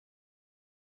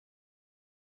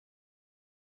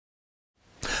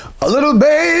A little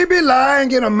baby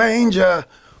lying in a manger,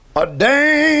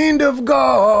 ordained of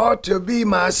God to be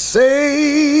my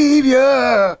Savior.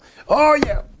 Oh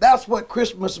yeah, that's what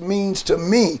Christmas means to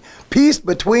me. Peace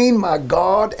between my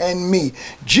God and me.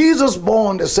 Jesus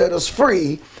born to set us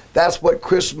free. That's what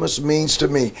Christmas means to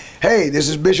me. Hey, this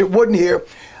is Bishop Wooden here.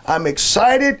 I'm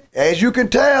excited. As you can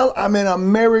tell, I'm in a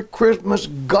Merry Christmas,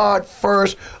 God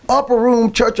First, Upper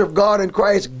Room Church of God in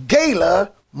Christ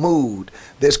Gala mood.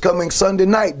 This coming Sunday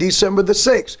night, December the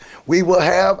 6th, we will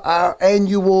have our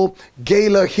annual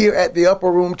gala here at the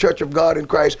Upper Room Church of God in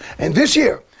Christ. And this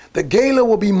year, the gala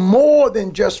will be more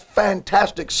than just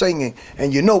fantastic singing.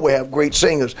 And you know we have great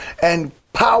singers and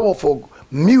powerful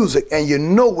music. And you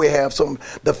know we have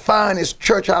the finest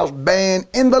church house band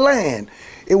in the land.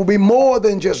 It will be more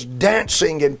than just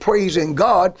dancing and praising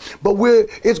God, but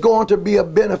it's going to be a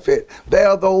benefit. There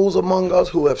are those among us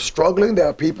who are struggling. There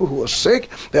are people who are sick.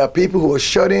 There are people who are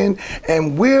shut in,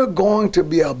 and we're going to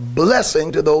be a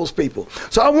blessing to those people.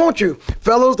 So I want you,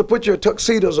 fellows, to put your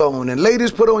tuxedos on, and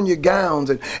ladies, put on your gowns.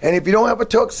 And if you don't have a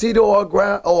tuxedo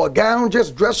or a gown,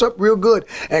 just dress up real good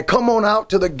and come on out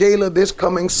to the gala this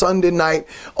coming Sunday night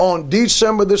on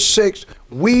December the 6th.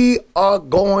 We are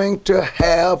going to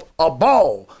have a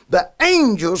ball. The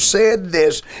angel said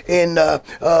this in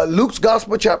Luke's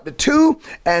Gospel chapter 2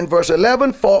 and verse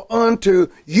 11, "For unto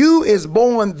you is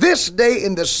born this day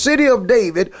in the city of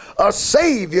David a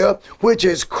Savior, which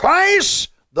is Christ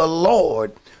the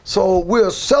Lord." So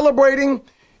we're celebrating.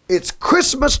 It's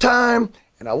Christmas time,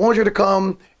 and I want you to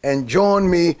come and join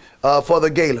me for the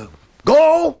gala.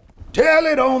 Go tell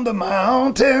it on the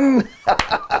mountain.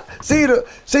 See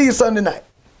you Sunday night.